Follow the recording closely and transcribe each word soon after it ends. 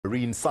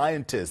marine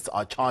scientists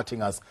are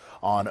charting us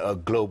on a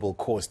global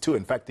course too.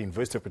 In fact, the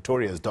University of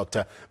Pretoria's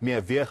Dr.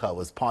 Mia Wege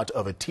was part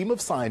of a team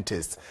of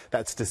scientists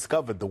that's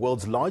discovered the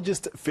world's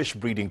largest fish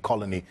breeding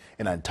colony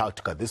in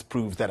Antarctica. This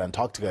proves that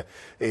Antarctica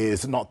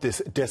is not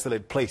this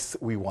desolate place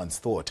we once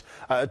thought.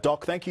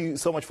 Doc, thank you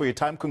so much for your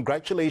time.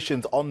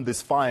 Congratulations on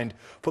this find.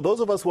 For those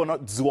of us who are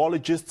not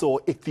zoologists or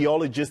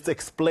ichthyologists,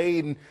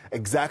 explain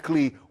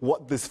exactly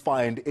what this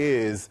find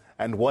is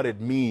and what it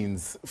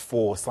means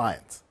for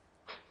science.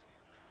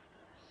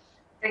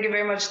 Thank you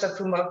very much,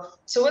 Tapfuma.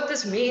 So what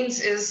this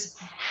means is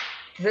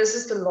this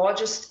is the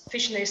largest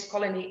fish nest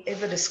colony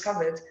ever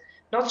discovered,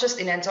 not just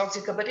in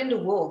Antarctica, but in the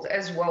world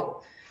as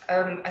well.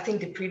 I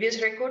think the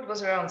previous record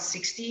was around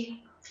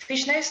 60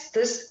 fish nests.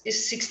 This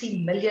is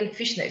 60 million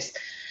fish nests.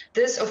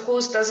 This, of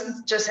course,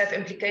 doesn't just have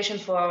implication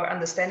for our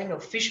understanding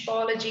of fish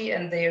biology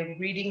and their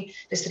breeding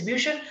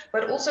distribution,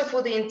 but also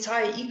for the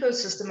entire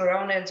ecosystem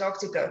around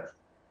Antarctica,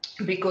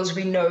 because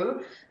we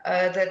know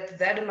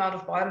that amount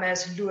of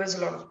biomass lures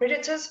a lot of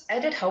predators,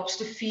 and it helps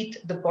to feed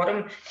the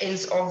bottom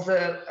ends of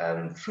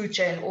the food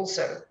chain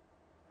also.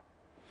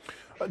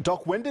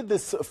 Doc, when did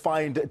this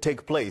find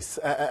take place?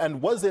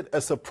 And was it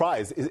a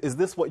surprise? Is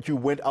this what you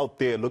went out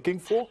there looking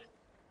for?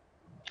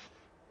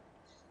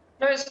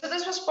 No, so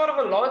this was part of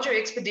a larger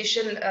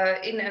expedition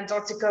in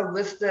Antarctica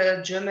with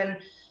the German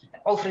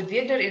Alfred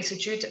Wegener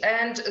Institute,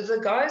 and the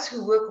guys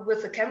who work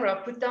with the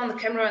camera put down the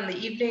camera in the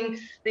evening.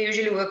 They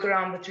usually work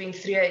around between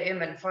 3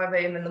 a.m. and 5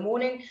 a.m. in the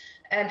morning.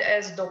 And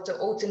as Dr.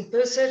 Alton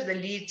Purser, the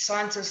lead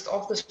scientist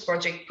of this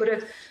project, put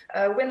it,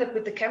 when they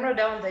put the camera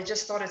down, they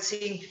just started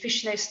seeing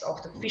fish nest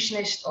after fish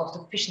nest after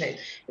fish nest.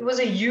 It was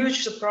a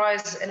huge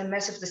surprise and a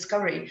massive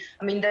discovery.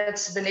 I mean,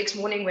 that's the next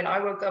morning when I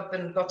woke up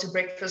and got to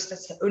breakfast,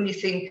 that's the only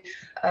thing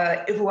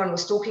everyone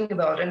was talking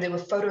about. And there were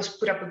photos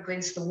put up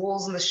against the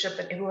walls on the ship,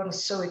 and everyone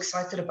was so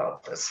excited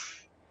about this.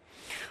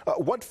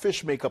 What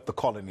fish make up the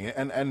colony,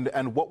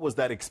 and what was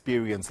that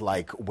experience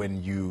like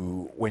when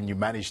you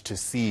managed to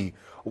see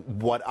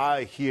what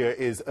I hear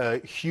is a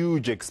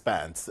huge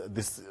expanse?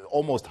 This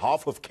almost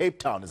half of Cape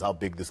Town is how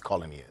big this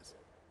colony is.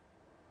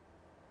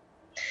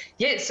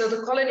 Yes, so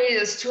the colony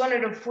is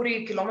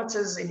 240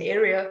 kilometers in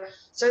area.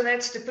 So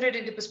that's, to put it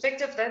into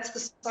perspective, that's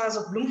the size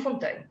of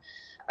Bloemfontein.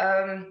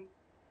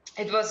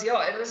 It was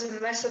a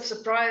massive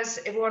surprise.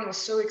 Everyone was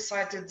so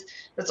excited.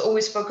 That's all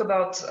we spoke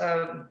about,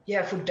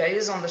 for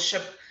days on the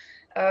ship.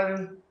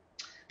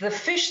 The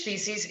fish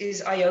species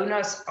is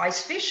Iona's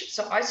icefish.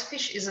 So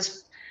icefish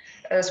is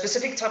a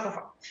specific type of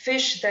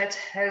fish that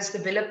has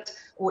developed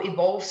or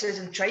evolved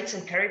certain traits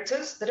and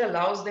characters that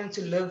allows them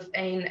to live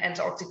in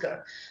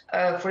Antarctica.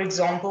 For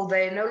example,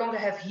 they no longer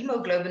have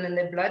hemoglobin in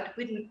their blood,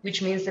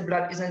 which means their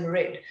blood isn't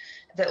red.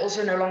 They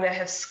also no longer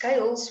have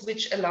scales,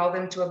 which allow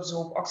them to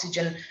absorb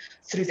oxygen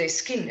through their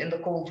skin in the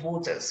cold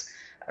waters.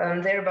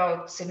 They're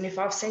about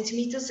 75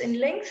 centimeters in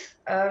length,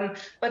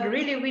 but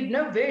really we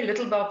know very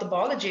little about the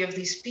biology of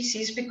these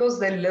species because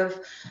they live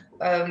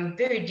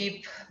very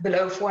deep,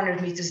 below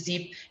 400 meters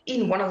deep,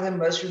 in one of the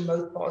most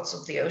remote parts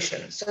of the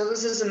ocean. So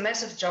this is a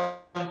massive jump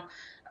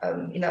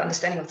in our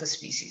understanding of the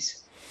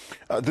species.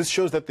 This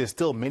shows that there's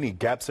still many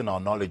gaps in our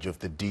knowledge of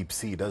the deep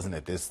sea, doesn't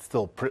it? There's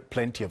still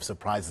plenty of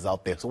surprises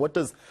out there. So what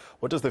does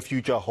the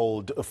future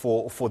hold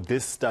for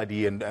this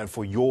study and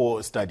for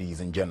your studies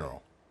in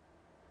general?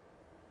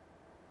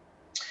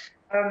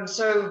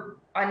 So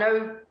I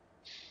know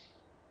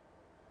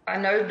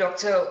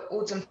Dr.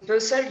 Alton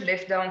Purser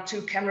left down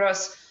 2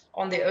 cameras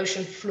on the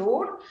ocean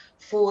floor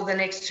for the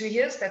next 2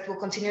 years that will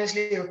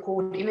continuously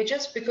record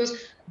images,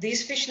 because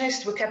these fish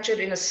nests were captured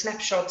in a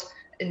snapshot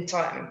in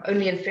time,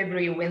 only in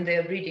February when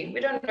they're breeding. We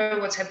don't know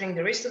what's happening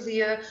the rest of the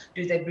year.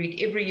 Do they breed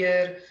every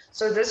year?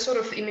 So this sort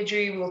of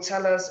imagery will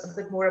tell us a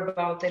bit more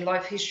about their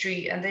life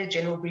history and their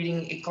general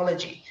breeding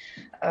ecology.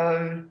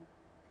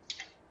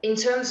 In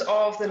terms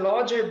of the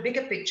larger,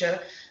 bigger picture,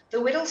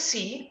 the Weddell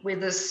Sea, where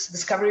this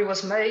discovery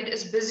was made,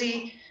 is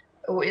busy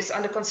or is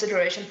under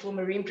consideration for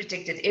marine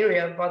protected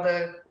area by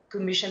the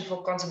Commission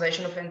for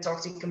Conservation of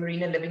Antarctic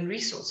Marine and Living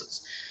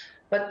Resources.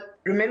 But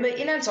remember,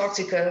 in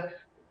Antarctica,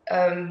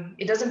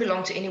 it doesn't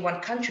belong to any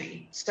one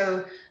country.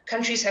 So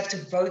countries have to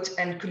vote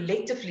and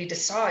collectively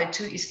decide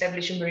to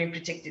establish a marine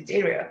protected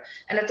area.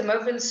 And at the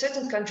moment,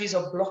 certain countries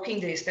are blocking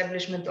the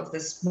establishment of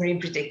this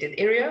marine protected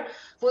area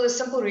for the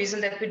simple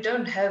reason that we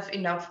don't have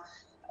enough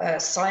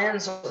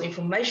science or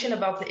information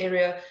about the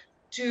area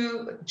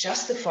to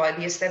justify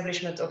the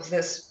establishment of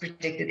this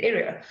protected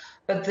area.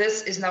 But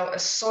this is now a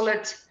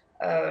solid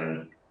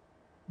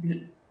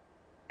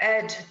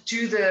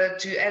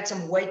to add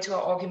some weight to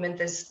our argument.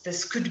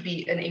 This could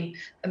be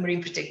a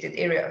marine protected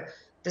area.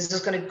 This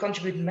is going to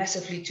contribute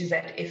massively to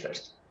that effort.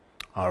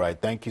 All right.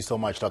 Thank you so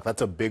much, Doc.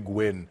 That's a big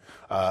win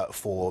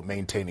for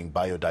maintaining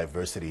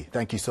biodiversity.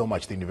 Thank you so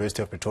much. The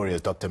University of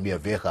Pretoria's Dr. Mia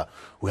Wege,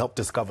 who helped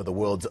discover the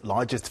world's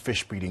largest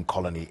fish breeding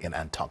colony in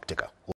Antarctica.